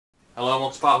Hello, I'm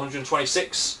on to part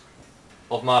 126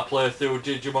 of my playthrough of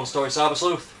Digimon Story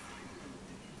Sleuth.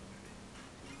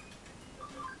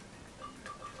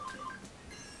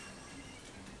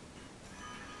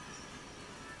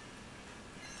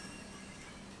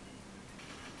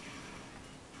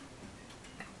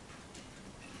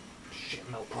 Shit,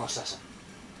 milk processor.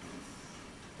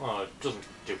 Well, it doesn't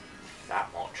do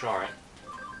that much, alright.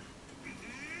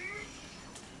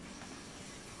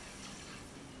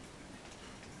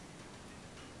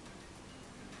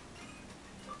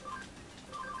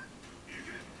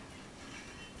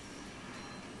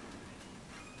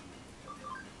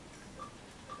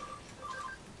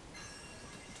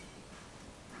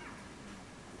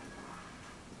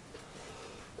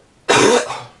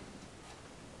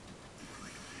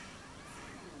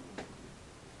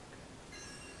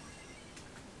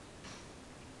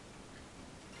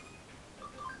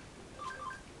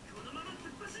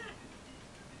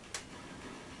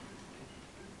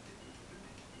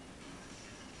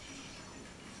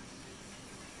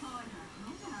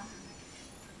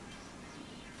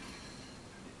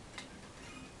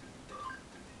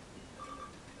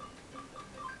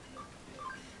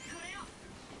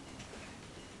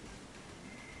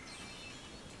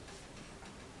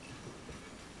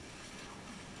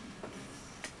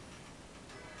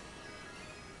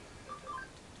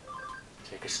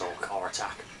 Take a slow core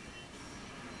attack.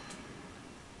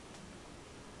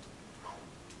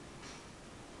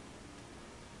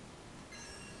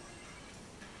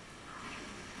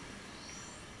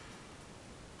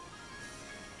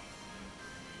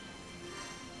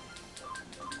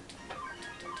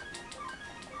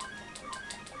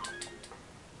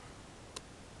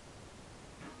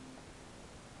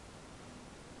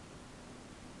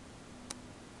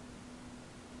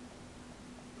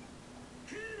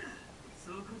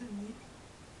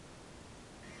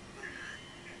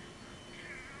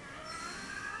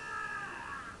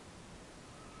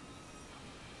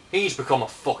 He's become a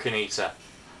fucking eater.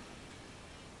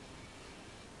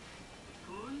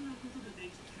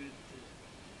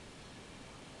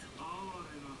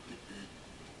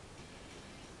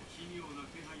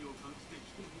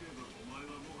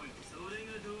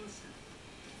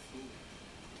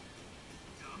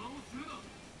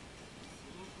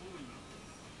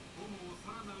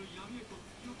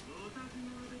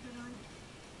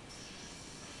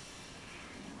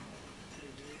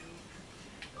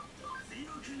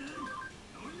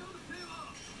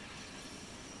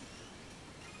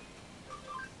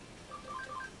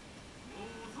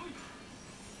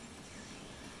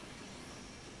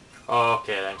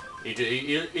 Okay then,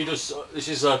 he does. This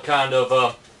is a kind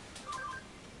of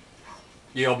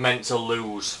you're meant to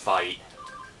lose fight.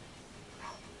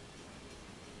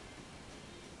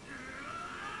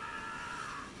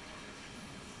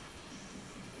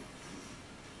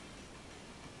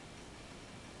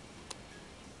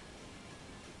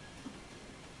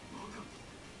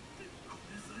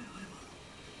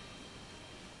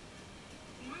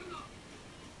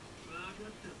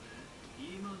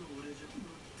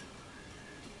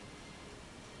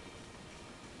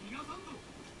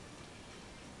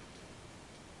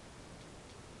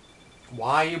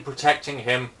 Why are you protecting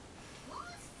him?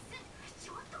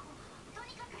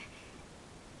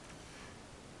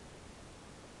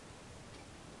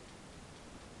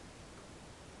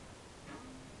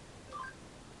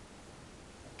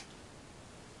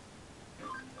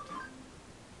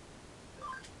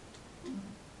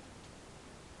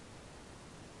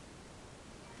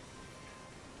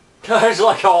 It's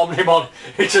like Omnimon,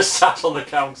 he just sat on the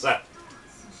counter.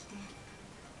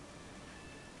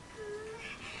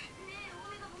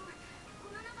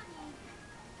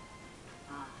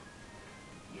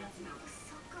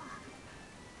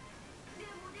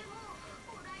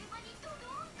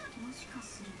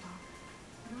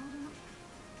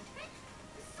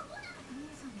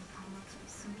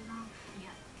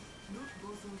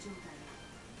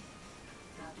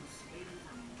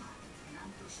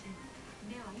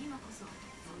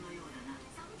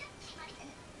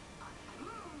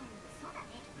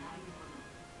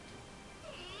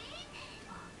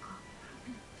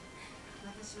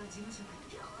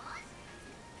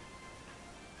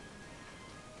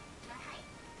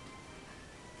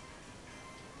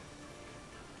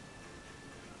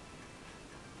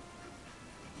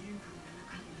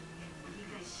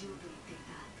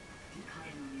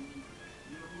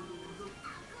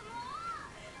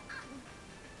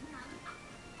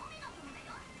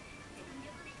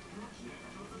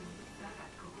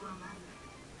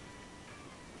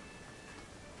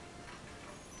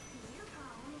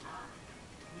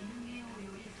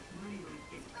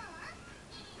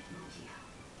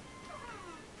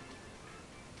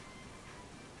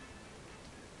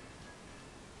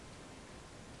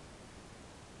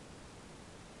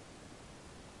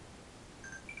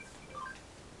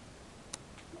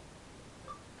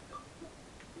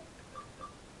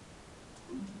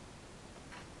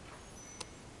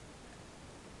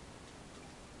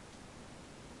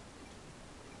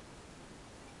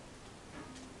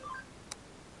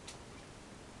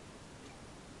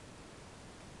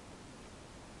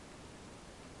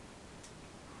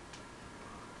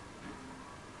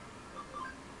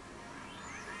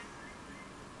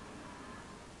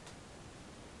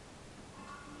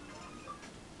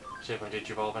 See if I can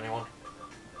digivolve anyone.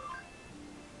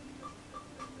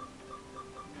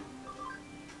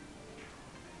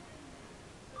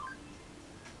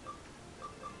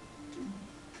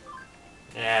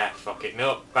 Yeah, fuck it.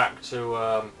 Nope, back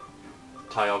to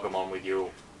Tyogamon with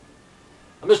you.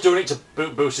 I'm just doing it to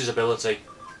boost his ability.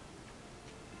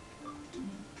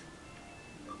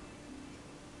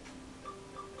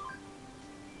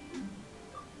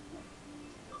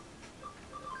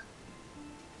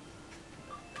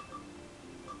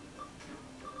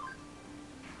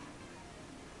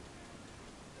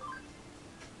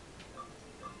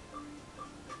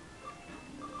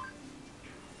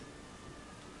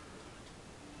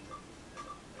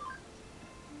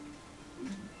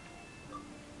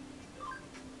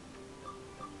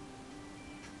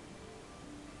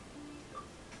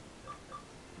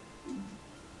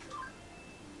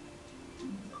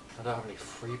 I don't have any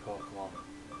free Pokemon.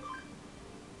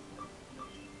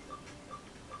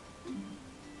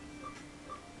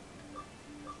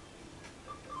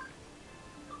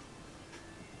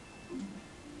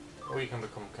 Or you can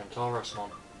become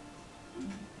Kentorosmon.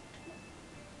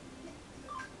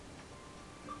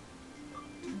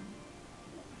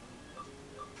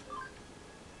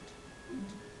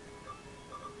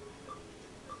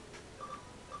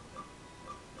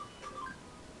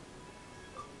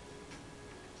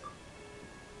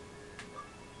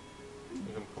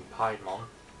 You can become Piedmon.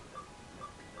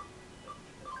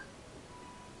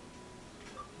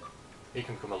 You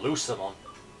can become a Lucemon.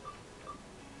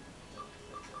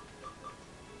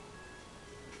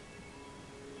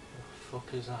 What the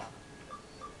fuck is that?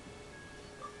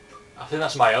 I think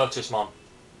that's my Otismon.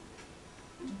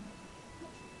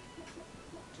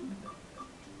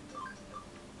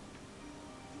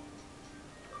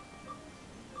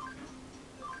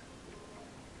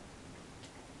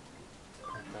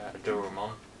 A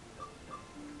Durumon.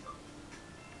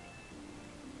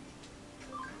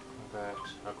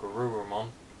 A Garurumon.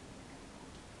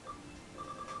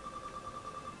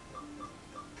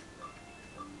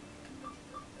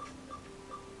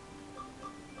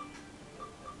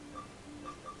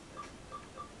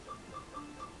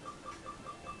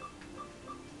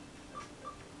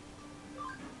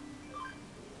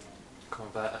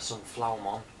 Convert a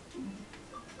Sunflowermon.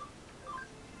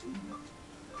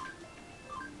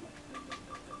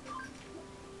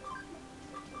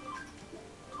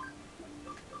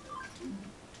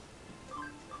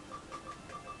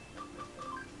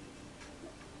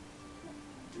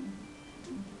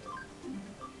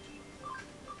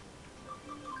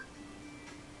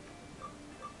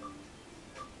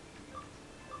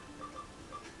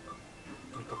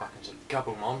 Go back into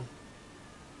Gabumon.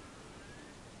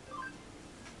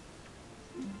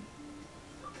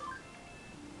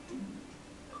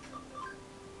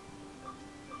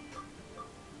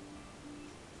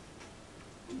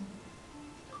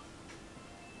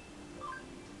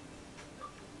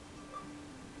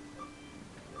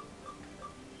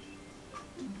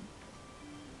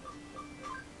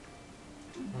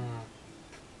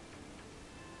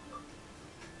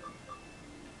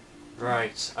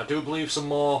 Right, I do believe some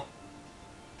more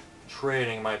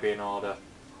training might be in order.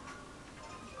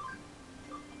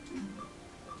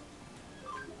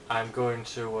 I'm going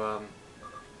to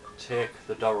take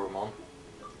the Dorumon.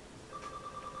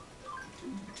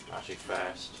 Actually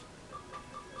first.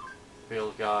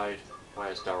 Field guide,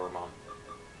 where's Dorumon?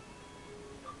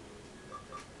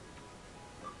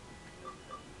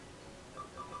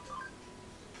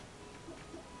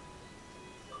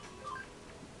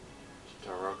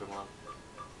 Dorogamon.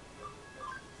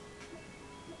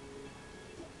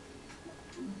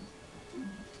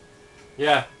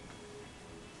 Yeah.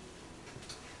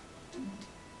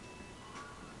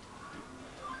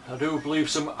 I do believe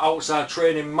some outside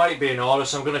training might be in order,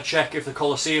 so I'm going to check if the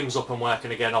Colosseum's up and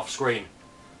working again off screen.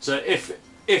 So if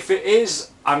it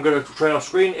is, I'm going to train off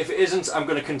screen. If it isn't, I'm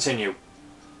going to continue.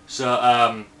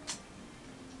 So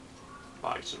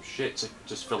buy some shit to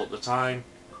just fill up the time.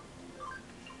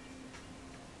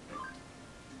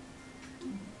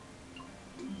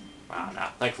 Nah.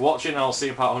 Thanks for watching, and I'll see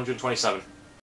you in part 127.